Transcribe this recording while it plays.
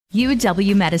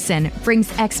UW Medicine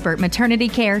brings expert maternity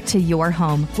care to your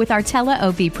home with our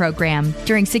Tele-OB program.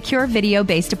 During secure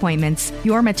video-based appointments,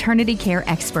 your maternity care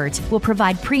expert will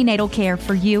provide prenatal care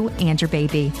for you and your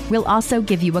baby. We'll also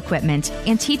give you equipment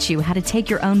and teach you how to take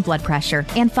your own blood pressure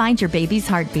and find your baby's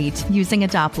heartbeat using a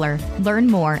Doppler. Learn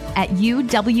more at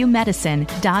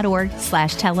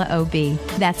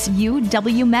uwmedicine.org/teleob. That's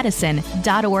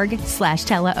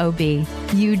uwmedicine.org/teleob.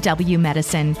 UW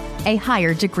Medicine, a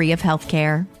higher degree of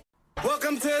healthcare.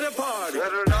 Welcome to the party.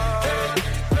 Welcome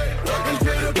to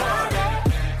the party.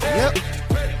 Yep.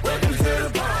 Welcome to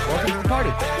the party. Welcome to the party.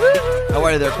 How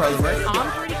are you there, Carly Ray?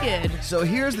 I'm pretty good. So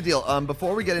here's the deal.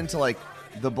 Before we get into like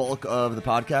the bulk of the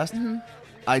podcast,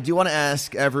 I do want to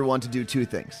ask everyone to do two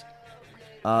things.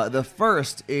 The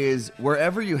first is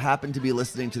wherever you happen to be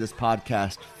listening to this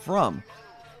podcast from,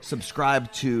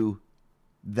 subscribe to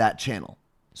that channel.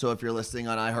 So if you're listening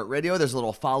on iHeartRadio, there's a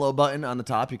little follow button on the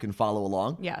top. You can follow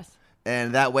along. Yes.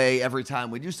 And that way, every time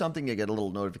we do something, you get a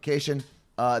little notification.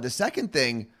 The second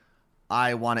thing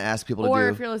I want to ask people to do... Or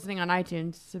if you're listening on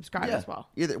iTunes, subscribe as well.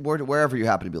 Either wherever you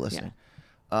happen to be listening.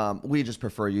 Yeah. We just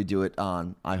prefer you do it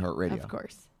on iHeartRadio. Of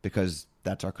course. Because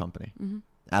that's our company. Mm-hmm.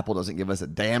 Apple doesn't give us a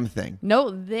damn thing. No,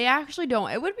 they actually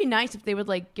don't. It would be nice if they would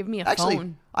like give me a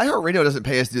phone. iHeartRadio doesn't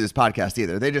pay us to do this podcast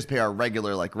either. They just pay our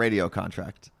regular like radio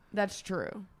contract. That's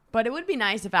true. But it would be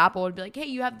nice if Apple would be like, hey,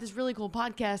 you have this really cool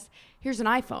podcast. Here's an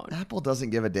iPhone. Apple doesn't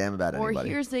give a damn about anybody.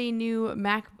 Or here's a new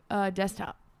Mac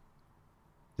desktop.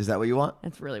 Is that what you want?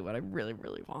 That's really what I really,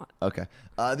 really want. Okay.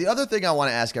 The other thing I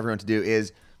want to ask everyone to do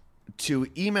is to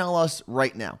email us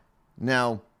right now.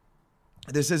 Now,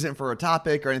 this isn't for a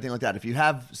topic or anything like that. If you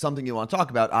have something you want to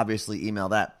talk about, obviously email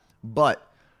that. But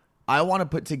I want to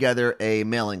put together a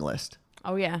mailing list.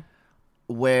 Oh, yeah.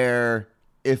 Where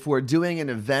if we're doing an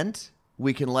event,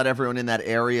 we can let everyone in that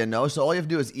area know. So all you have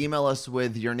to do is email us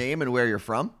with your name and where you're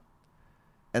from.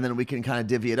 And then we can kind of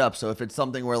divvy it up. So if it's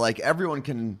something where like everyone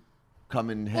can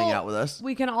come and hang out with us.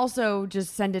 We can also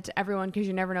just send it to everyone because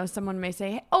you never know. Someone may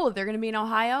say, hey, oh, they're going to be in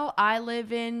Ohio. I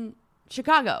live in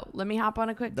Chicago. Let me hop on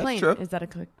a quick plane. That's true. Is that a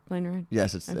quick plane ride?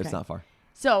 Yes, it's not far.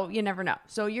 So you never know.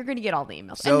 So you're going to get all the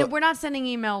emails. So, and we're not sending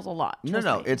emails a lot.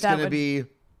 No. It's going to be,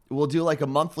 we'll do like a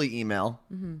monthly email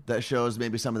that shows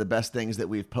maybe some of the best things that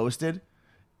we've posted.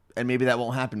 And maybe that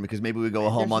won't happen because maybe we go a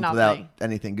whole month without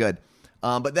anything good.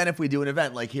 But then if we do an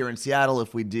event like here in Seattle,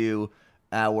 if we do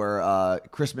our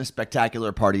Christmas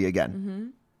spectacular party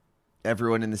again,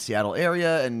 everyone in the Seattle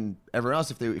area and everyone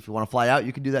else, if you want to fly out,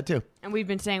 you can do that too. And we've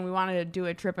been saying we wanted to do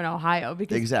a trip in Ohio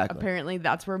because apparently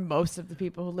that's where most of the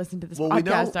people who listen to this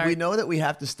podcast are. We know that we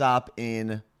have to stop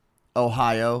in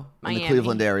Ohio, in the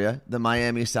Cleveland area, the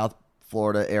Miami, South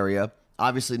Florida area.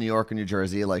 Obviously, New York and New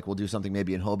Jersey. Like, we'll do something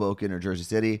maybe in Hoboken or Jersey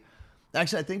City.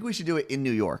 Actually, I think we should do it in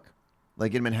New York,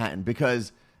 like in Manhattan,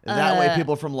 because that way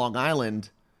people from Long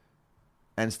Island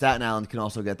and Staten Island can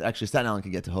also get. Actually, Staten Island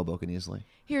can get to Hoboken easily.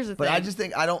 Here's the thing. But I just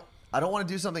think I don't want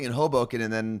to do something in Hoboken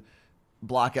and then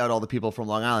block out all the people from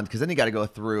Long Island because then you got to go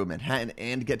through Manhattan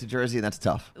and get to Jersey, and that's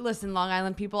tough. Listen, Long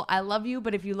Island people, I love you,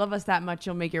 but if you love us that much,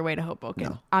 you'll make your way to Hoboken.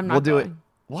 No, I'm not. We'll do it.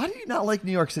 Why do you not like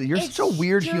New York City? You're such a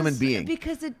weird human being.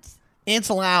 Because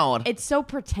it's loud. It's so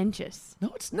pretentious.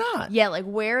 No, it's not. Yeah, like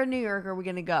where in New York are we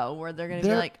going to go where they're going to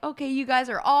be like, okay, you guys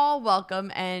are all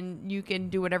welcome and you can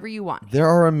do whatever you want. There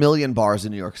are a million bars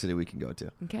in New York City we can go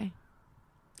to. Okay.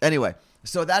 Anyway,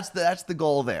 so that's the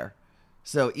goal there.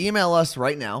 So email us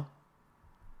right now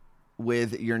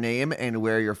with your name and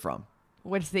where you're from.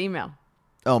 What's the email?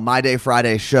 Oh,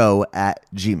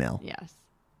 mydayfridayshow@gmail. Yes.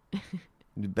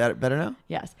 Better now?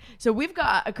 Yes. So we've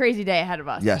got a crazy day ahead of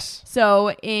us. Yes.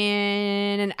 So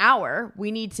in an hour,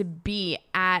 we need to be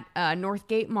at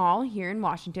Northgate Mall here in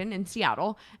Washington, in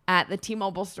Seattle, at the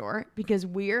T-Mobile store because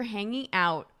we're hanging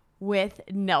out with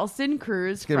Nelson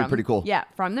Cruz. It's going to be pretty cool. Yeah,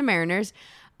 from the Mariners.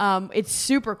 It's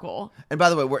super cool. And by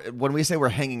the way, when we say we're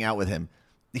hanging out with him,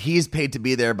 he's paid to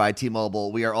be there by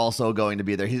T-Mobile. We are also going to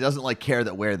be there. He doesn't like care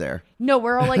that we're there. No,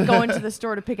 we're all like going to the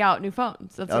store to pick out new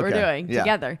phones. That's what we're doing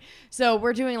together. So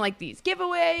we're doing like these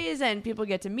giveaways and people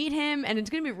get to meet him. And it's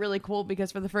going to be really cool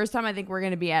because for the first time, I think we're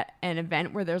going to be at an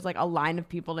event where there's like a line of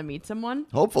people to meet someone.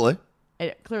 Hopefully.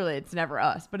 Clearly, it's never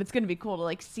us, but it's going to be cool to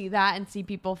like see that and see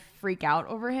people freak out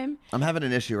over him. I'm having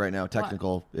an issue right now,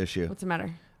 technical issue. What's the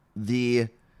matter? The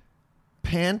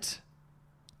pant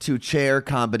to chair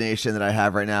combination that I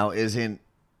have right now isn't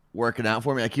working out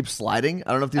for me. I keep sliding.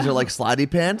 I don't know if these are like slidey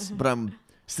pants, but I'm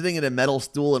sitting in a metal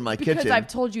stool in my kitchen. Because I've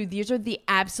told you, these are the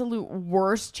absolute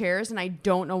worst chairs, and I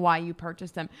don't know why you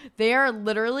purchased them. They are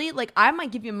literally, like, I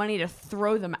might give you money to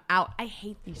throw them out. I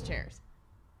hate these chairs.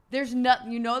 There's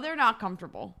they're not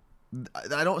comfortable.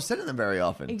 I don't sit in them very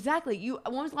often. Exactly.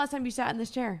 When was the last time you sat in this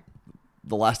chair?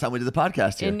 The last time we did the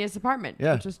podcast here. In this apartment,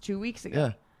 which was 2 weeks ago.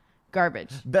 Yeah.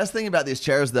 Garbage. Best thing about these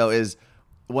chairs, though, is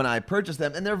when I purchased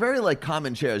them, and they're very like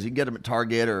common chairs. You can get them at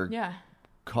Target or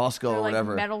Costco they're or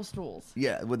whatever. Like metal stools.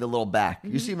 Yeah, with the little back.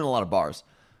 You see them in a lot of bars.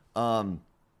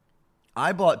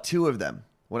 I bought 2 of them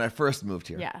when I first moved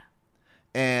here. Yeah.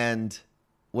 And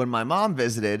when my mom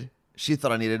visited, she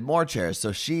thought I needed more chairs.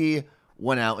 So she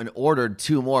went out and ordered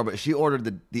 2 more, but she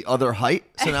ordered the other height.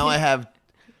 So now I have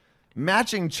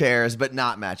matching chairs, but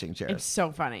not matching chairs. It's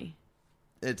so funny.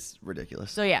 It's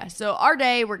ridiculous. So yeah, so our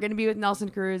day, we're going to be with Nelson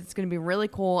Cruz. It's going to be really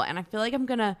cool. And I feel like I'm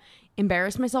going to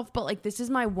embarrass myself, but like this is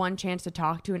my one chance to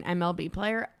talk to an MLB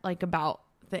player like about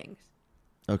things.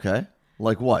 Okay.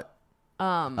 Like what?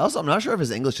 Also, I'm not sure if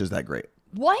his English is that great.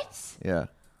 What? Yeah.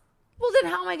 Well,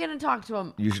 then how am I going to talk to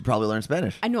him? You should probably learn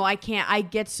Spanish. I know I can't. I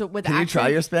get so with Can accents. you try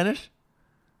your Spanish?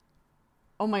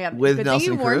 Oh my God. With Good Nelson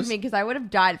thing you warned Cruz? me because I would have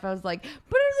died if I was like,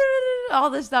 all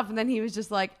this stuff. And then he was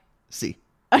just like, Si.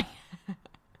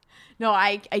 no,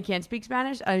 I can't speak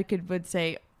Spanish. I would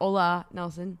say, hola,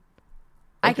 Nelson.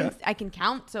 Okay. I can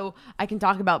count, so I can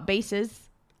talk about bases.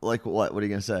 Like what? What are you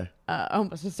going to say? I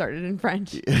almost just started in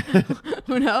French.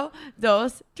 Uno,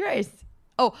 dos, tres.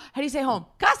 Oh, how do you say home?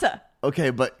 Casa. Okay,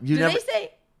 but you Do never. they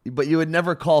say? But you would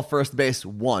never call first base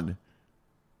 1.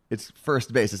 It's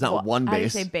first base. It's not one How do you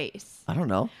base. say base? I don't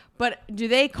know. But do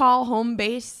they call home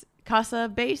base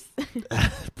casa base?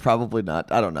 Probably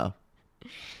not. I don't know.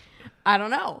 I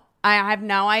don't know. I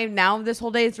now this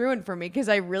whole day is ruined for me because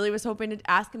I really was hoping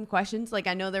to ask him questions. Like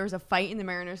I know there was a fight in the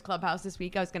Mariners clubhouse this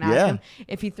week. I was going to ask him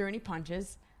if he threw any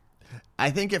punches. I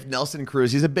think if Nelson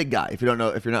Cruz, he's a big guy. If you're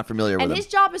not familiar with him, and his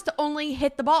job is to only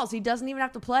hit the balls. He doesn't even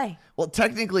have to play. Well,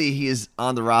 technically, he's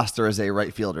on the roster as a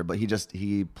right fielder, but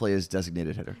he plays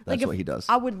designated hitter. That's what he does.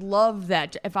 I would love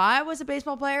that. If I was a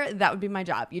baseball player, that would be my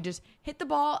job. You just hit the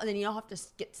ball, and then you don't have to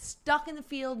get stuck in the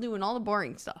field doing all the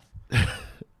boring stuff.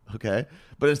 Okay,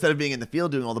 but instead of being in the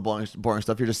field doing all the boring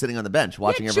stuff, you're just sitting on the bench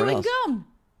watching everyone else. Chewing gum.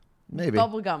 Maybe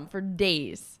Bubble gum for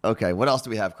days. Okay, what else do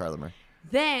we have, Carla Marie?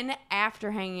 Then,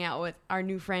 after hanging out with our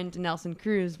new friend Nelson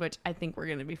Cruz, which I think we're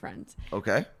going to be friends,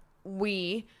 Okay.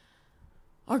 we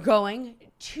are going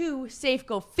to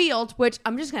Safeco Field, which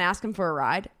I'm just going to ask him for a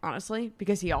ride, honestly,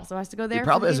 because he also has to go there. He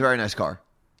probably has a very nice car.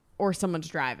 Or someone's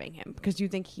driving him, because you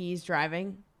think he's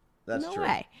driving? That's no true.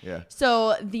 way. Yeah.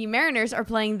 So the Mariners are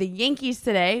playing the Yankees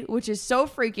today, which is so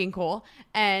freaking cool.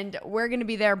 And we're going to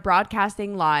be there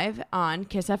broadcasting live on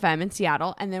Kiss FM in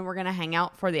Seattle. And then we're going to hang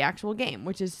out for the actual game,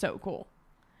 which is so cool.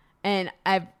 And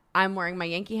I'm wearing my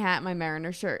Yankee hat, my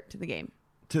Mariner shirt to the game.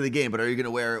 To the game, but are you going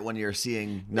to wear it when you're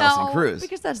seeing Nelson Cruz?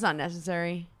 Because that's not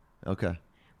necessary. Okay.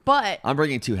 But I'm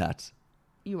bringing 2 hats.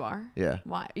 you are? Yeah.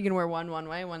 Why? You're going to wear one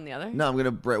way, one the other? No, I'm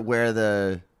going to wear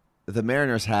the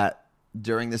Mariners hat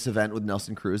during this event with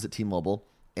Nelson Cruz at T-Mobile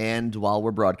and while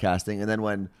we're broadcasting. And then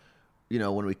when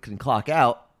we can clock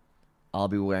out, I'll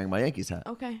be wearing my Yankees hat.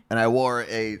 Okay. And I wore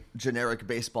a generic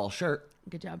baseball shirt.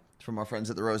 Good job. From our friends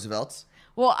at the Roosevelts.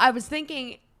 Well, I was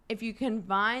thinking if you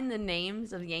combine the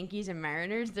names of Yankees and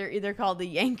Mariners, they're either called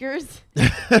the Yankers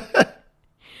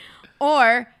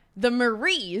or the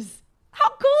Maries. How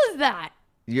cool is that?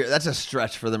 That's a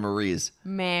stretch for the Maries.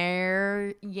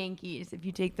 Yankees, if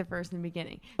you take the first in the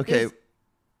beginning. Okay.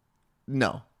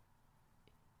 No.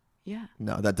 Yeah.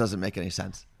 No, that doesn't make any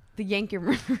sense. The Yanker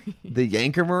Marie. The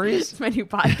Yanker Maries? It's my new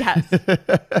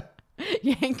podcast.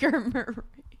 Yanker Marie.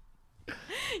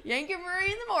 Yanker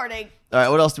Marie in the morning. All right,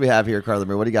 what else do we have here, Carla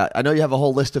Marie? What do you got? I know you have a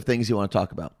whole list of things you want to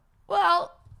talk about.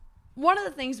 Well, one of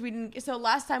the things we didn't... So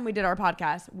last time we did our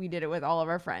podcast, we did it with all of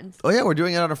our friends. Oh, yeah, we're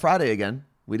doing it on a Friday again.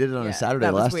 We did it on a Saturday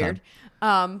last weird.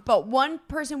 time. But one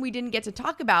person we didn't get to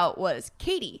talk about was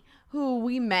Katie, who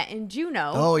we met in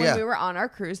Juneau when we were on our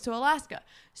cruise to Alaska.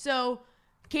 So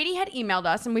Katie had emailed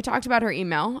us, and we talked about her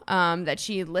email, that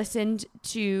she listened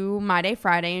to My Day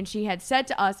Friday, and she had said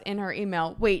to us in her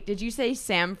email, wait, did you say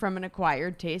Sam from an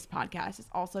Acquired Taste podcast is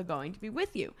also going to be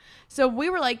with you? So we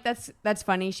were like, that's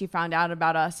funny. She found out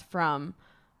about us from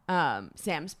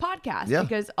Sam's podcast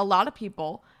because a lot of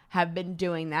people have been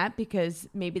doing that because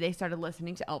maybe they started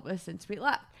listening to Elvis since we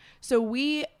left. So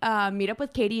we meet up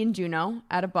with Katie in Juneau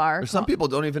at a bar. Some people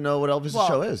don't even know what Elvis'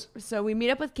 show is. So we meet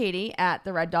up with Katie at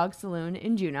the Red Dog Saloon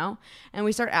in Juneau, and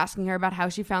we start asking her about how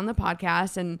she found the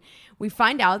podcast. And we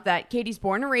find out that Katie's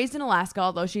born and raised in Alaska,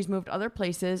 although she's moved other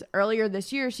places. Earlier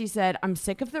this year, she said, I'm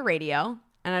sick of the radio,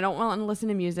 and I don't want to listen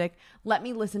to music. Let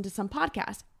me listen to some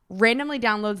podcasts. Randomly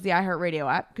downloads the iHeartRadio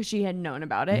app because she had known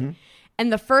about it. Mm-hmm.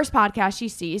 And the first podcast she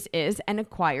sees is An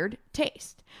Acquired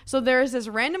Taste. So there is this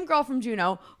random girl from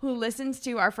Juneau who listens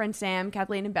to our friend Sam,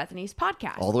 Kathleen, and Bethany's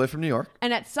podcast. All the way from New York.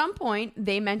 And at some point,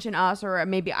 they mention us, or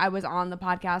maybe I was on the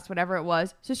podcast, whatever it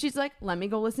was. So she's like, let me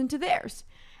go listen to theirs.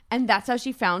 And that's how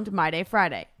she found My Day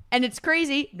Friday. And it's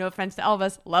crazy. No offense to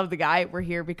Elvis. Love the guy. We're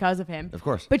here because of him. Of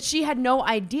course. But she had no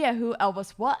idea who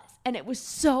Elvis was. And it was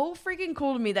so freaking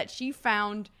cool to me that she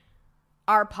found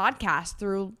our podcast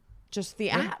through just the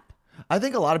app. I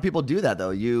think a lot of people do that, though.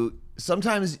 You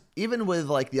sometimes, even with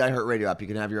like the iHeartRadio app, you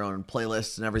can have your own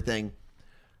playlists and everything.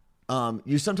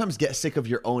 You sometimes get sick of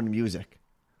your own music.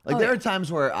 Like there are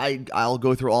times where I'll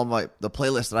go through all the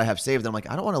playlists that I have saved. And I'm like,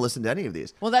 I don't want to listen to any of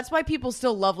these. Well, that's why people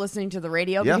still love listening to the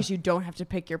radio because you don't have to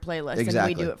pick your playlist and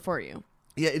we do it for you.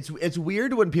 Yeah, it's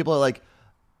weird when people are like,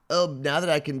 oh, now that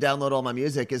I can download all my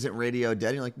music, isn't radio dead?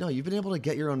 And you're like, no, you've been able to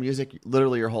get your own music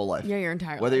literally your whole life. Yeah, your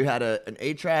entire life. Whether you had an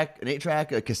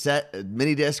 8-track, a cassette, a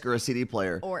mini disc, or a CD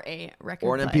player. Or a record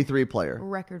or an MP3 player.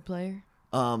 Record player.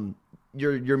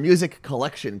 Your music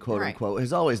collection, quote unquote,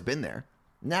 has always been there.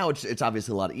 Now it's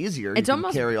obviously a lot easier. You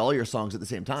can carry all your songs at the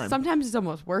same time. Sometimes it's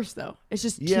almost worse, though. It's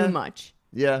just too much.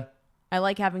 Yeah. I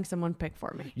like having someone pick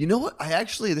for me. You know what?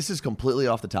 This is completely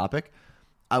off the topic.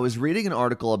 I was reading an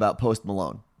article about Post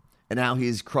Malone and how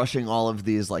he's crushing all of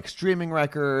these like streaming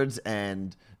records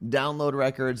and download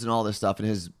records and all this stuff.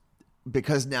 And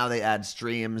because now they add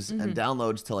streams and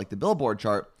downloads to like the Billboard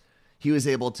chart, he was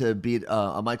able to beat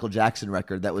a Michael Jackson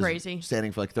record that was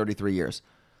standing for like 33 years.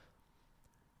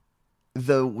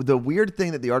 The weird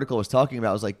thing that the article was talking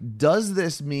about was like, does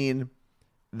this mean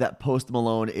that Post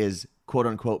Malone is quote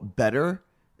unquote better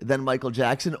than Michael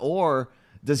Jackson, or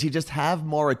does he just have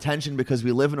more attention because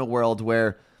we live in a world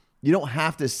where you don't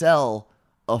have to sell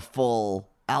a full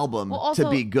album to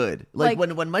be good? Like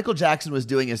when Michael Jackson was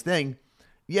doing his thing,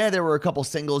 there were a couple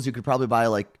singles you could probably buy,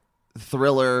 like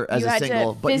Thriller as a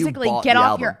single, but you bought get the off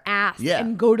album. Your ass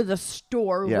and go to the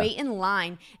store, wait in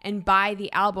line, and buy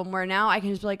the album. Where now I can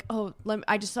just be like, oh,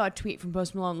 I just saw a tweet from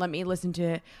Post Malone. Let me listen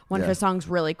to one of his songs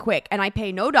really quick, and I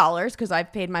pay no dollars because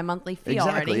I've paid my monthly fee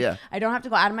already. Yeah. I don't have to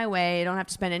go out of my way. I don't have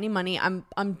to spend any money. I'm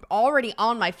already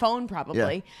on my phone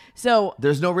probably. So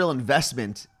there's no real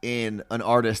investment in an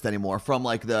artist anymore from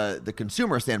like the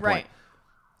consumer standpoint. Right.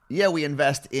 Yeah, we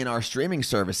invest in our streaming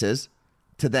services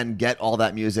to then get all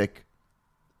that music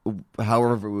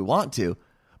however we want to.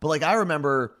 But like I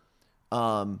remember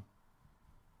in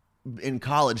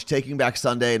college, Taking Back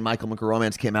Sunday and My Chemical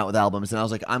Romance came out with albums, and I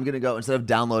was like, I'm going to go, instead of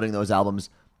downloading those albums,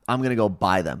 I'm going to go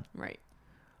buy them. Right.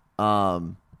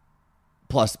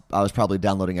 Plus, I was probably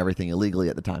downloading everything illegally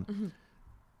at the time.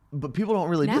 But people don't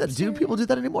really do that. Do people do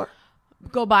that anymore?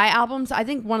 Go buy albums. I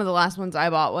think one of the last ones I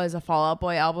bought was a Fall Out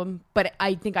Boy album, but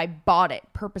I think I bought it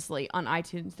purposely on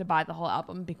iTunes to buy the whole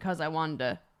album because I wanted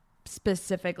to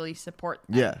specifically support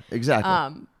them. Yeah,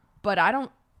 exactly. But I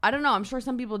don't know. I'm sure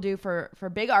some people do for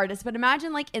big artists, but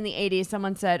imagine like in the 80s,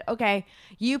 someone said, okay,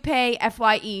 you pay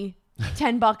FYE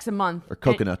 $10 a month. Or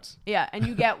coconuts. And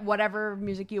you get whatever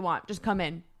music you want. Just come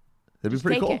in. That'd be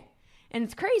pretty cool. And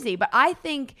it's crazy, but I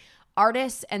think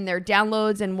artists and their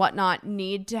downloads and whatnot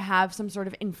need to have some sort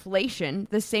of inflation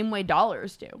the same way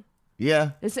dollars do.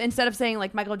 Yeah. Instead of saying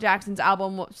like Michael Jackson's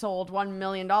album sold $1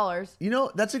 million. You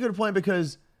know, that's a good point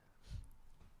because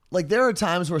like there are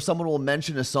times where someone will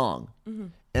mention a song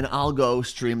and I'll go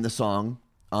stream the song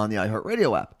on the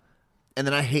iHeartRadio app. And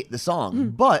then I hate the song.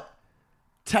 But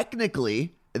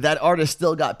technically that artist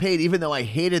still got paid even though I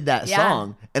hated that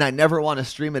song and I never want to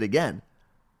stream it again.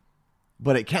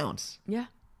 But it counts. Yeah.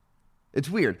 It's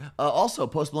weird. Also,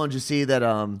 Post Malone, did you see that?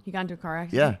 He got into a car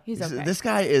accident? Yeah. He's okay. This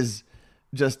guy is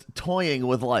just toying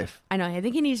with life. I know. I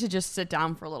think he needs to just sit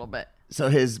down for a little bit. So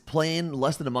his plane,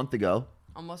 less than a month ago,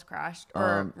 almost crashed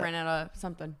or ran out of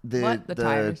something.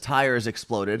 The tires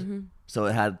exploded. So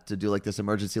it had to do like this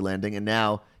emergency landing. And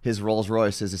now his Rolls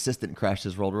Royce, his assistant crashed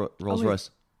his Rolls Royce.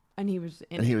 And he was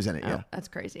in it. Yeah. That's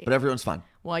crazy. But everyone's fine.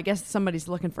 Well, I guess somebody's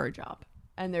looking for a job.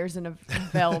 And there's an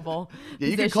available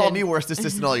you can call me worst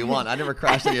assistant all you want. I never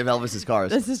crashed any of Elvis's cars.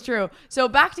 This is true. So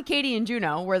back to Katie and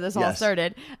Juneau, where this all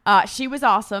started. She was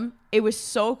awesome. It was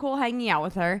so cool hanging out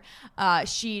with her.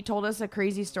 She told us a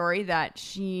crazy story that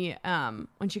she,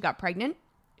 when she got pregnant,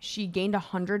 she gained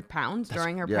 100 pounds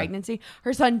during her pregnancy.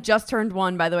 Her son just turned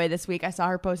 1, by the way, this week. I saw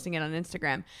her posting it on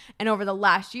Instagram. And over the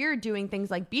last year, doing things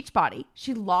like Beachbody,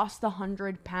 she lost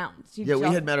 100 pounds. We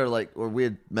had met her we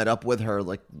had met up with her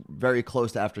like very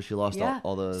close to after she lost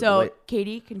all the weight.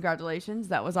 Katie, congratulations.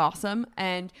 That was awesome.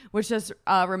 And which just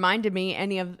reminded me,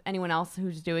 anyone else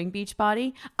who's doing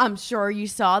Beachbody, I'm sure you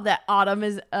saw that Autumn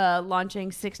is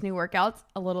launching 6 new workouts.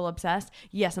 A little obsessed.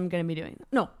 Yes, I'm going to be doing them.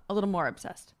 No, a little more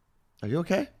obsessed. Are you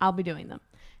okay? I'll be doing them.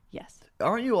 Yes.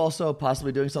 Aren't you also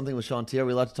possibly doing something with Shaun T? Are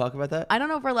we allowed to talk about that? I don't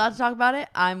know if we're allowed to talk about it.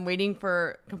 I'm waiting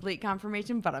for complete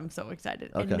confirmation, but I'm so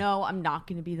excited. Okay. And no, I'm not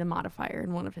going to be the modifier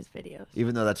in one of his videos.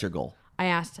 Even though that's your goal. I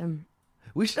asked him.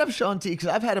 We should have Shaun T, because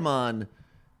I've had him on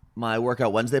my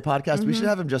Workout Wednesday podcast. We should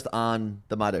have him just on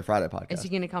the My Day Friday podcast. Is he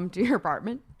going to come to your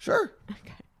apartment? Sure.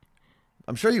 Okay.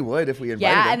 I'm sure you would if we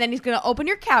invited him. Yeah, and then he's going to open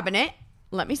your cabinet.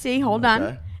 Let me see. Hold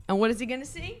on. And what is he going to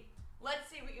see? Let's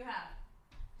see what you have.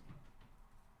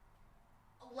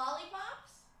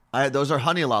 Lollipops? Those are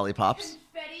honey lollipops.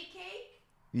 Confetti cake?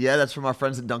 Yeah, that's from our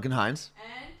friends at Duncan Hines.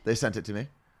 And? They sent it to me.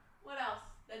 What else?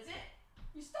 That's it?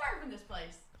 You starve in this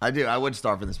place. I do. I would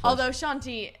starve in this place. Although Shaun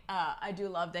T, I do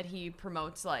love that he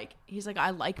promotes, like, he's like,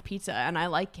 I like pizza and I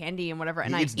like candy and whatever.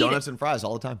 And he eats donuts and fries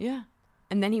all the time. Yeah.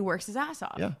 And then he works his ass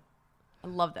off. Yeah. I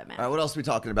love that man. All right, what else are we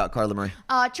talking about, Carla Marie?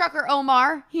 Trucker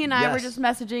Omar, he and I were Yes. just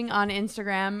messaging on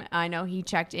Instagram. I know he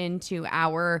checked into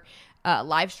our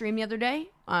live stream the other day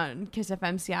on Kiss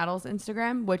FM Seattle's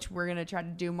Instagram, which we're going to try to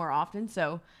do more often.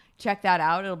 So check that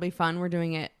out. It'll be fun. We're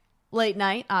doing it late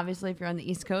night, obviously, if you're on the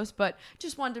East Coast. But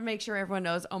just wanted to make sure everyone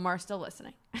knows Omar's still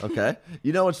listening. Okay.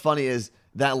 You know what's funny is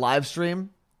that live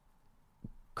stream,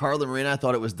 Carla Marie and I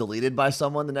thought it was deleted by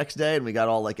someone the next day, and we got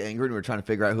all like angry, and we were trying to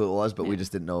figure out who it was, but we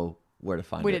just didn't know where to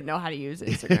find it. We didn't know how to use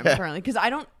Instagram currently because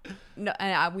I don't know.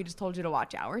 And we just told you to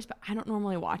watch ours, but I don't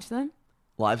normally watch them.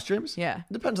 Live streams? Yeah.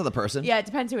 Depends on the person. Yeah, it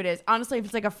depends who it is. Honestly, if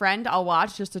it's like a friend, I'll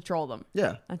watch just to troll them.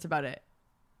 Yeah. That's about it.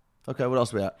 Okay, what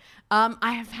else we got?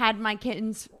 I have had my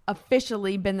kittens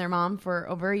officially been their mom for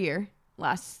over a year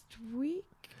last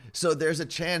week. So there's a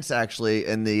chance actually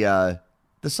in the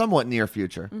somewhat near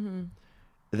future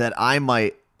that I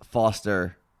might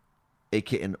foster a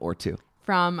kitten or two.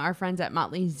 From our friends at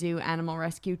Motley Zoo Animal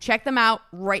Rescue. Check them out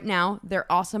right now.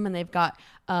 They're awesome, and they've got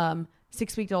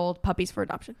 6-week-old puppies for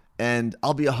adoption. And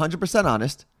I'll be 100%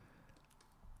 honest.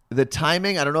 The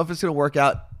timing, I don't know if it's going to work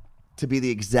out to be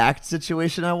the exact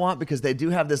situation I want, because they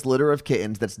do have this litter of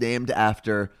kittens that's named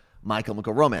after My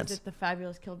Chemical Romance. Is it the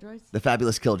Fabulous Killjoys? The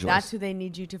Fabulous Killjoys. That's who they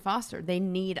need you to foster. They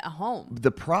need a home.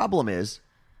 The problem is,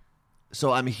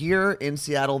 so I'm here in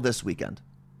Seattle this weekend.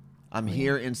 I'm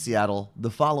here in Seattle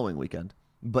the following weekend.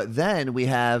 But then we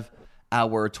have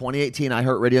our 2018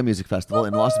 iHeartRadio Music Festival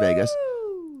in Las Vegas.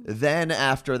 Then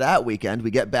after that weekend, we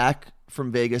get back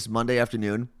from Vegas Monday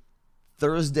afternoon.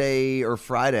 Thursday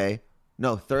night,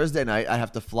 I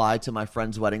have to fly to my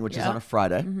friend's wedding, which is on a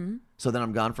Friday. So then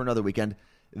I'm gone for another weekend.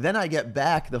 Then I get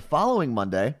back the following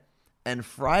Monday, and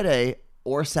Friday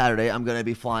or Saturday, I'm going to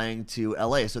be flying to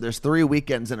LA. So there's 3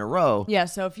 weekends in a row. Yeah,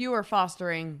 so if you were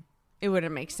fostering, it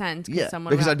wouldn't make sense. Yeah,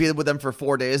 because I'd be with them for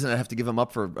 4 days, and I'd have to give them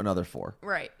up for another 4.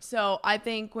 Right. So I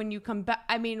think when you come back,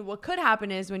 I mean, what could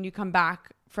happen is when you come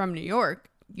back from New York,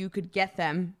 you could get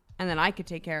them, and then I could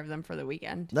take care of them for the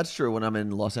weekend. That's true when I'm in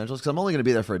Los Angeles, because I'm only going to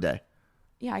be there for a day.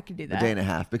 Yeah, I could do that. A day and a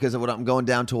half, because of what I'm going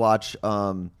down to watch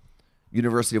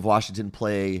University of Washington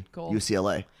play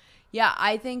UCLA. Yeah,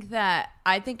 I think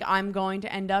I'm going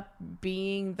to end up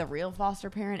being the real foster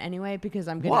parent anyway, because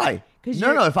I'm going to. Why?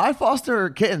 No, if I foster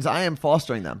kittens, I am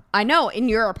fostering them. I know, in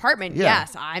your apartment,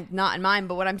 yes. I'm not in mine,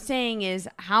 but what I'm saying is,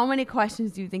 how many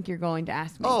questions do you think you're going to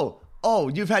ask me? Oh,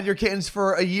 you've had your kittens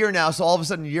for a year now, so all of a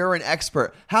sudden you're an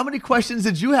expert. How many questions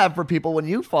did you have for people when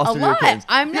you fostered your kittens?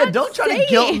 Don't try to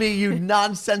guilt me, you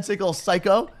nonsensical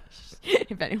psycho.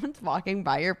 If anyone's walking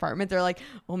by your apartment, they're like,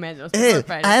 "Oh man, those are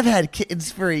I've had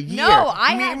kittens for a year." No,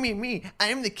 me.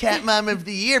 I'm the cat mom of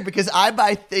the year because I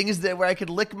buy things where I could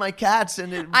lick my cats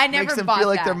and it makes them feel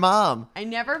like their mom. I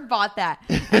never bought that,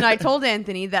 and I told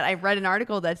Anthony that I read an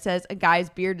article that says a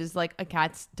guy's beard is like a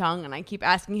cat's tongue, and I keep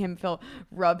asking him if he'll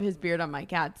rub his beard on my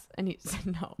cats, and he said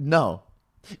no. No.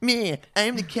 Me,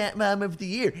 I'm the cat mom of the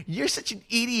year. You're such an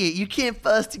idiot. You can't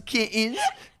foster kittens.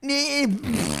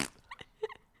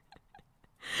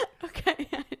 Okay.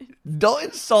 Don't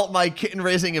insult my kitten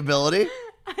raising ability.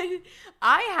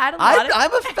 I had a lot of...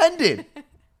 I'm offended.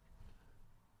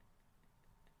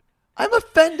 I'm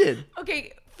offended.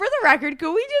 Okay, for the record,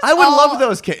 can we just I would love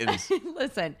those kittens.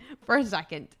 Listen, for a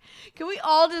second. Can we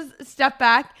all just step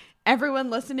back, everyone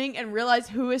listening, and realize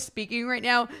who is speaking right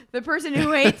now? The person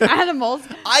who hates animals.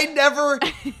 I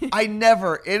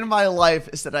never in my life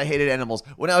said I hated animals.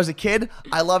 When I was a kid,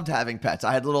 I loved having pets.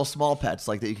 I had little small pets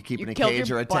like that you could keep in a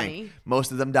cage or a tank.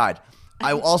 Most of them died.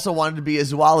 I also wanted to be a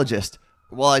zoologist.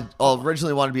 Well, I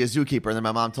originally wanted to be a zookeeper, and then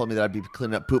my mom told me that I'd be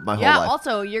cleaning up poop my whole life. Yeah,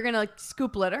 also, you're going to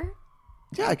scoop litter?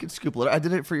 Yeah, I could scoop litter. I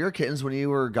did it for your kittens when you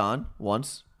were gone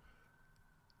once.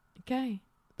 Okay.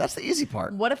 That's the easy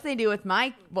part. What if they do with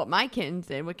what my kittens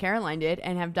did, what Caroline did,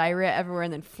 and have diarrhea everywhere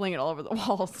and then fling it all over the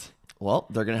walls? Well,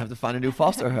 they're going to have to find a new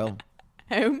foster home.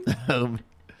 Home. Home.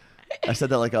 I said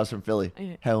that like I was from Philly.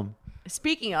 Home.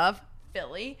 Speaking of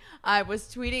Philly, I was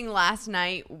tweeting last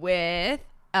night with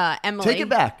Emily. Take it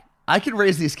back. I can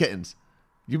raise these kittens.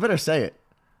 You better say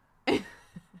it.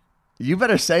 You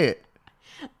better say it.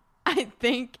 I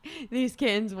think these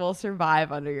kittens will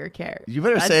survive under your care. You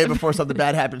better say it before something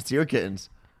bad happens to your kittens.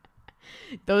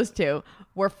 Those two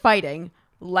were fighting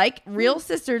like real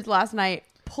sisters last night,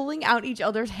 pulling out each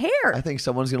other's hair. I think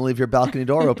someone's going to leave your balcony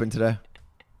door open today.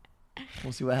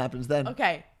 We'll see what happens then.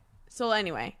 Okay. So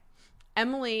anyway,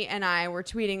 Emily and I were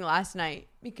tweeting last night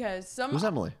because Who's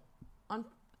Emily?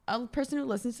 A person who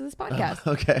listens to this podcast.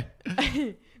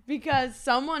 Okay. Because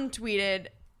someone tweeted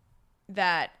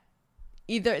that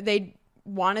either they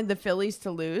wanted the Phillies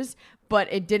to lose,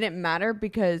 but it didn't matter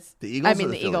because the Eagles.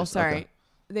 The Eagles. Sorry, okay.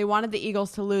 They wanted the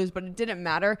Eagles to lose, but it didn't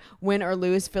matter win or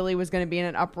lose. Philly was going to be in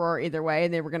an uproar either way,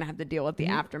 and they were going to have to deal with the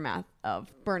aftermath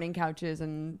of burning couches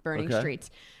and burning streets.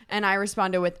 And I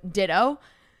responded with ditto,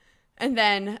 and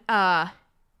then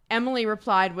Emily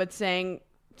replied with saying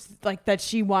like that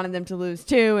she wanted them to lose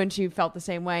too, and she felt the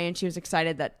same way, and she was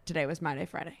excited that today was My Day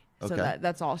Friday. So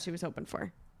that's all she was hoping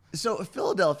for. So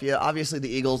Philadelphia, obviously the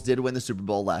Eagles did win the Super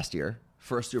Bowl last year.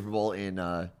 First Super Bowl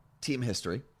in team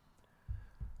history.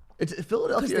 It's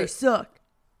Philadelphia. Because they suck.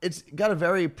 It's got a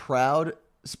very proud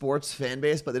sports fan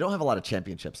base, but they don't have a lot of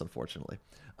championships, unfortunately.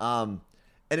 And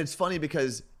it's funny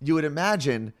because you would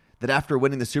imagine that after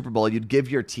winning the Super Bowl, you'd give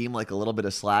your team like a little bit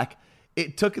of slack.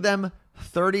 It took them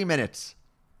 30 minutes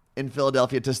in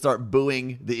Philadelphia to start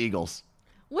booing the Eagles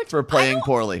for playing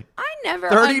poorly. I never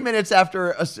 30 minutes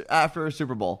after a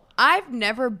Super Bowl. I've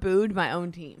never booed my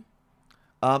own team.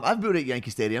 I've booed at Yankee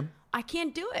Stadium. I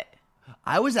can't do it.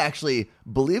 I was actually,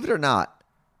 believe it or not,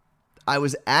 I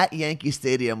was at Yankee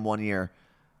Stadium one year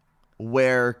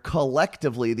where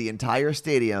collectively the entire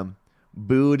stadium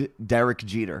booed Derek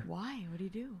Jeter. Why? What did he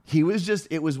do? He was just,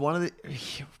 it was one of the,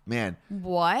 man.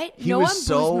 What? He was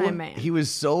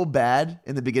so bad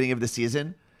in the beginning of the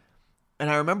season. And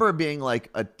I remember being like,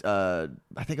 I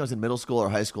think I was in middle school or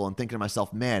high school and thinking to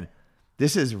myself, man,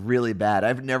 this is really bad.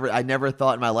 I never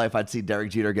thought in my life I'd see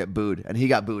Derek Jeter get booed. And he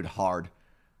got booed hard.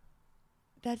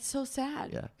 That's so sad.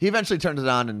 Yeah. He eventually turned it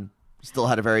on and still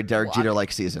had a very Derek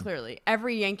Jeter-like season. Clearly.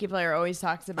 Every Yankee player always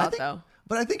talks about, though.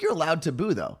 But I think you're allowed to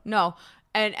boo, though. No.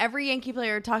 And every Yankee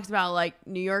player talks about, like,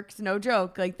 New York's no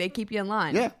joke. Like, they keep you in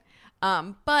line. Yeah.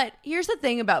 But here's the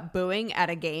thing about booing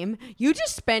at a game. You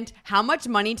just spent how much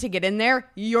money to get in there?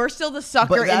 You're still the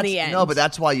sucker in the end. No, but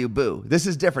that's why you boo. This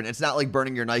is different. It's not like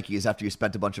burning your Nikes after you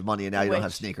spent a bunch of money and now you don't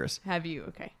have sneakers. Have you?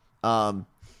 Okay.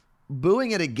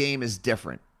 Booing at a game is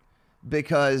different.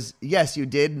 Because, yes, you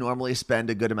did normally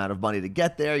spend a good amount of money to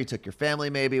get there. You took your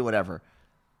family, maybe, whatever.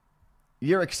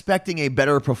 You're expecting a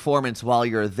better performance while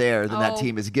you're there than that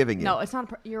team is giving you. No, it's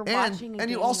not. You're watching a game. And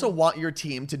you also want your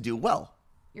team to do well.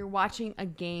 You're watching a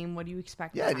game. What do you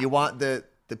expect? Yeah, and you want the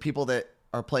people that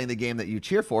are playing the game that you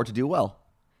cheer for to do well.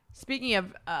 Speaking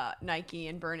of Nike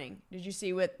and burning, did you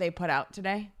see what they put out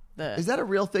today? Is that a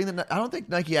real thing? I don't think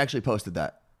Nike actually posted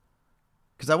that.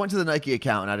 Because I went to the Nike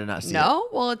account and I did not see it. No?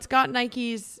 Well, it's got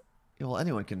Nike's. Yeah, well,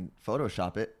 anyone can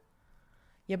Photoshop it.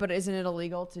 Yeah, but isn't it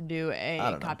illegal to do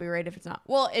a copyright if it's not?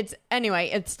 Well,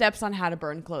 it steps on how to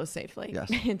burn clothes safely. Yes.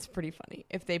 It's pretty funny.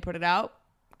 If they put it out,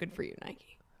 good for you,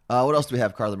 Nike. What else do we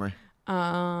have, Carla Marie?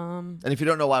 And if you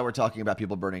don't know why we're talking about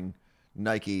people burning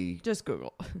Nike just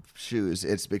Google shoes,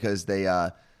 it's because they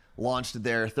launched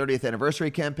their 30th anniversary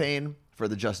campaign for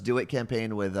the Just Do It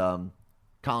campaign with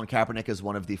Colin Kaepernick as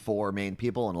one of the 4 main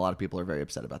people, and a lot of people are very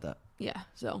upset about that. Yeah,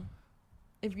 so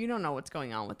if you don't know what's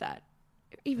going on with that,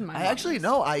 even my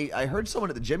I heard someone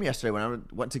at the gym yesterday when I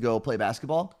went to go play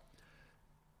basketball.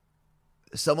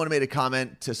 Someone made a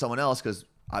comment to someone else because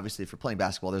obviously if you're playing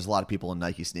basketball, there's a lot of people in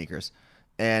Nike sneakers.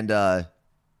 And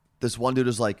this one dude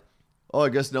was like, oh, I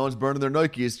guess no one's burning their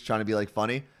Nikes, trying to be like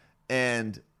funny.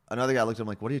 And another guy looked at him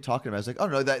like, what are you talking about? I was like, oh,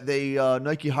 no, that they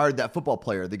Nike hired that football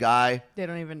player, the guy. They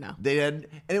don't even know. They did.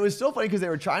 And it was so funny because they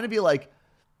were trying to be like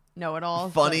know-it-all,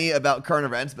 funny about current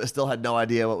events, but still had no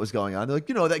idea what was going on. They're like,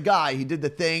 that guy, he did the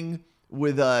thing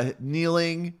with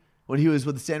kneeling when he was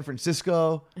with San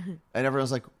Francisco. And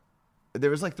everyone's like, there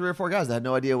was like 3 or 4 guys that had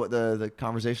no idea what the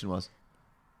conversation was.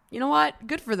 You know what?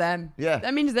 Good for them. Yeah.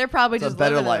 That means they're probably just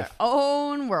living in their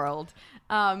own world.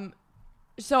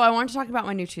 So I wanted to talk about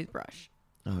my new toothbrush.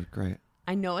 Oh, great.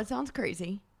 I know it sounds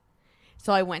crazy.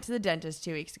 So I went to the dentist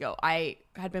 2 weeks ago. I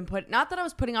had been not that I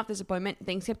was putting off this appointment.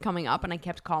 Things kept coming up and I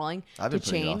kept calling to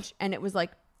change. And it was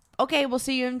like, okay, we'll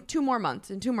see you in 2 more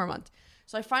months,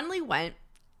 So I finally went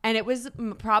and it was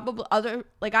probably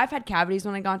I've had cavities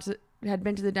when I had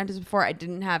been to the dentist before. I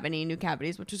didn't have any new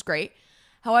cavities, which was great.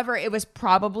 However, it was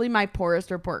probably my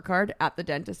poorest report card at the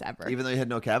dentist ever. Even though you had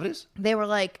no cavities? They were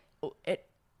like,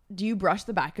 do you brush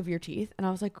the back of your teeth? And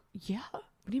I was like, yeah.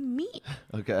 What do you mean?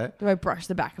 Okay. Do I brush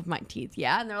the back of my teeth?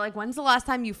 Yeah. And they're like, when's the last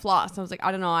time you flossed? I was like,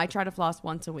 I don't know. I try to floss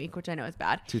once a week, which I know is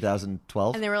bad.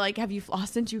 2012. And they were like, have you flossed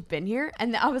since you've been here?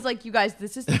 And I was like, you guys,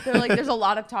 they're like, there's a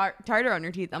lot of tartar on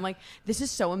your teeth. I'm like, this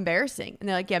is so embarrassing. And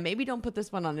they're like, yeah, maybe don't put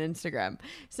this one on Instagram.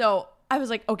 So I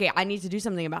was like, okay, I need to do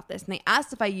something about this. And they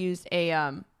asked if I used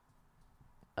a,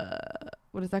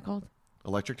 what is that called?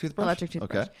 Electric toothbrush? Electric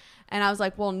toothbrush. Okay. And I was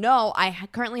like, well, no, I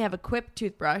currently have a Quip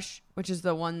toothbrush, which is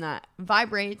the one that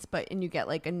vibrates, and you get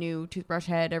like a new toothbrush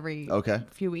head every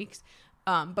few weeks.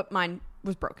 But mine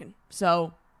was broken.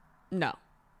 So no,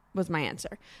 was my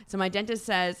answer. So my dentist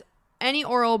says any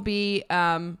Oral-B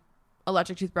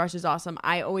electric toothbrush is awesome.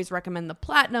 I always recommend the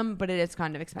Platinum, but it is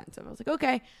kind of expensive. I was like,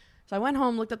 okay. So I went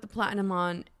home, looked up the Platinum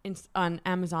on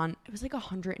Amazon. It was like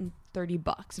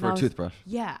 $130 for a toothbrush.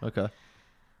 Yeah. Okay.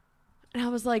 And I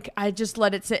was like, I just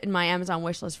let it sit in my Amazon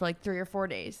wish list for like 3 or 4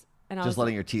 days. And I was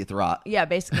letting your teeth rot. Yeah,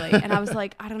 basically. And I was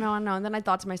like, I don't know. And then I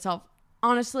thought to myself,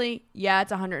 honestly, yeah,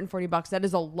 it's $140. That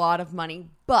is a lot of money.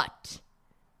 But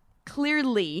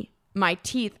clearly, my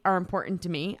teeth are important to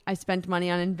me. I spent money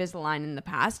on Invisalign in the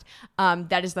past.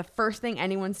 That is the first thing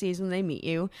anyone sees when they meet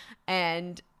you.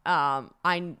 And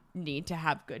I need to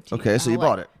have good teeth. Okay, so you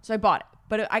bought it. So I bought it.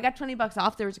 But I got $20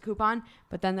 off. There was a coupon,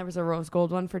 but then there was a rose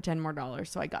gold one for $10 more.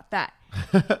 So I got that.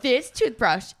 This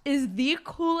toothbrush is the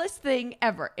coolest thing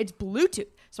ever. It's Bluetooth.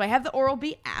 So I have the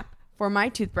Oral-B app for my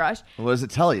toothbrush. What does it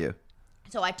tell you?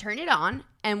 So I turn it on,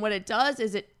 and what it does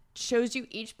is it shows you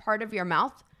each part of your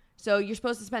mouth. So you're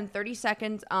supposed to spend 30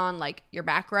 seconds on like your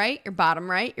back right, your bottom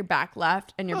right, your back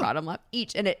left, and your bottom left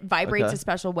each. And it vibrates a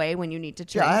special way when you need to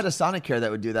change. Yeah, I had a Sonicare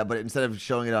that would do that, but instead of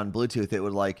showing it on Bluetooth, it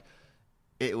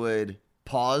would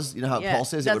pause. You know how it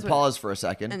pulses? It would pause for a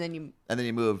second. And then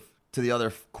you move to the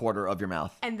other quarter of your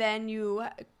mouth. And then you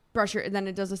brush then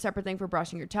it does a separate thing for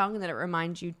brushing your tongue, and then it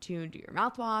reminds you to do your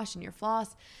mouthwash and your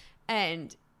floss.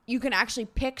 And you can actually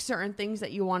pick certain things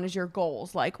that you want as your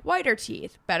goals, like whiter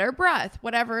teeth, better breath,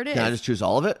 whatever it is. Can I just choose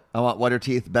all of it? I want whiter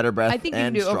teeth, better breath, I think you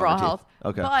and can do overall teeth. health.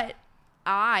 Okay. But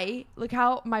look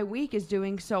how my week is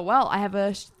doing so well. I have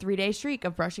a 3-day streak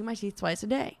of brushing my teeth twice a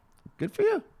day. Good for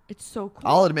you. It's so cool.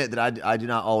 I'll admit that I do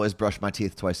not always brush my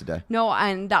teeth twice a day. No,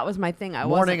 and that was my thing.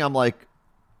 Morning, I'm like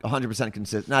 100%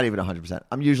 consistent. Not even 100%.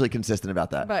 I'm usually consistent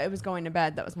about that. But it was going to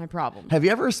bed. That was my problem. Have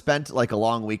you ever spent like a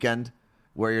long weekend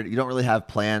where you don't really have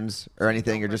plans or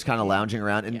anything? You're just kind of lounging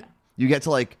around, and you get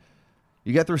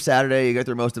through Saturday, you get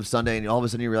through most of Sunday, and all of a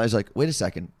sudden you realize, like, wait a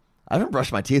second, I haven't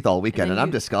brushed my teeth all weekend, and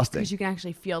I'm disgusting. Because you can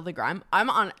actually feel the grime.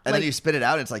 And then you spit it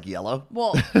out, and it's like yellow.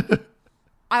 Well,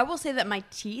 I will say that my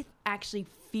teeth actually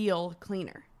feel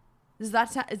cleaner. Is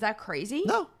that crazy?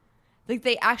 No. Like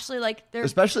they actually they're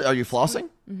especially. Are you flossing?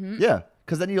 Mm-hmm. Yeah,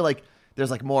 because then you're like, there's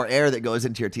like more air that goes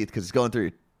into your teeth because it's going through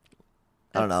your,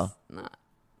 I don't know. Not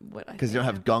what I. Because you don't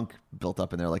have gunk built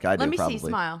up in there like I do. Let me probably. see.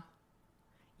 Smile.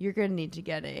 You're gonna need to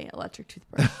get a electric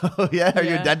toothbrush. Oh yeah, are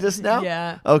you a dentist now?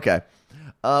 Yeah. Okay.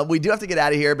 We do have to get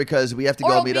out of here because we have to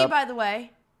go meet up. By the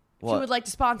way, if you would like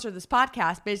to sponsor this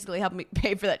podcast, basically help me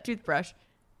pay for that toothbrush.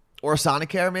 Or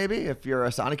Sonicare, maybe, if you're a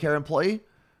Sonicare employee.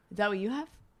 Is that what you have?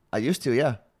 I used to,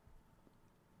 yeah.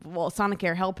 Well,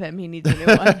 Sonicare, help him. He needs a new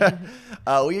one.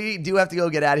 We do have to go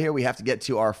get out of here. We have to get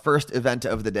to our first event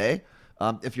of the day.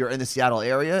 If you're in the Seattle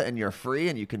area and you're free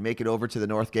and you can make it over to the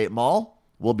Northgate Mall,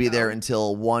 we'll be there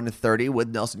until 1:30 with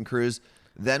Nelson Cruz.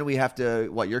 Then we have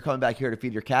to, you're coming back here to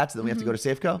feed your cats, then we have to go to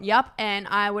Safeco? Yep, and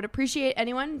I would appreciate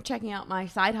anyone checking out my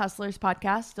Side Hustlers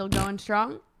podcast, still going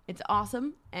strong. It's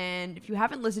awesome. And if you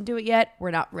haven't listened to it yet,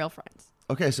 we're not real friends.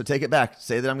 Okay, so take it back.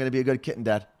 Say that I'm going to be a good kitten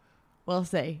dad. We'll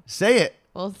see. Say it.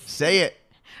 We'll say it.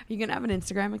 Are you going to have an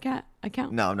Instagram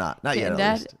account? No, I'm not. Not kitten yet,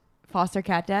 dad? at least. Foster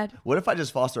cat dad? What if I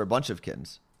just foster a bunch of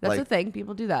kittens? That's the thing.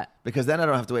 People do that. Because then I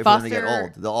don't have to wait for them to get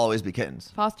old. They'll always be kittens.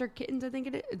 Foster kittens, I think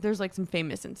it is. There's like some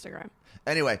famous Instagram.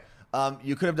 Anyway,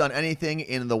 you could have done anything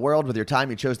in the world with your time.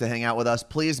 You chose to hang out with us.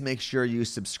 Please make sure you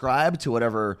subscribe to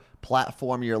whatever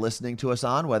platform you're listening to us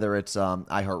on, whether it's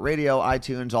iHeartRadio,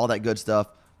 iTunes, all that good stuff.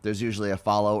 There's usually a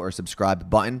follow or subscribe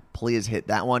button. Please hit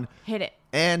that one. Hit it.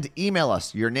 And email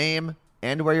us your name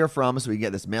and where you're from so we can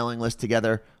get this mailing list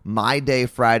together.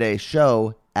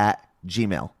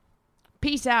 MyDayFridayShow@gmail.com.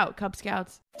 Peace out, Cub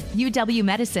Scouts. UW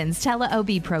Medicine's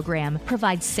Tele-OB program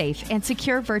provides safe and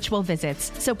secure virtual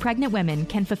visits so pregnant women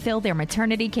can fulfill their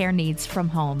maternity care needs from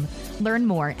home. Learn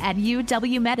more at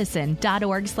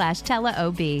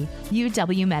uwmedicine.org/teleob.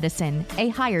 UW Medicine, a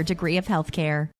higher degree of healthcare.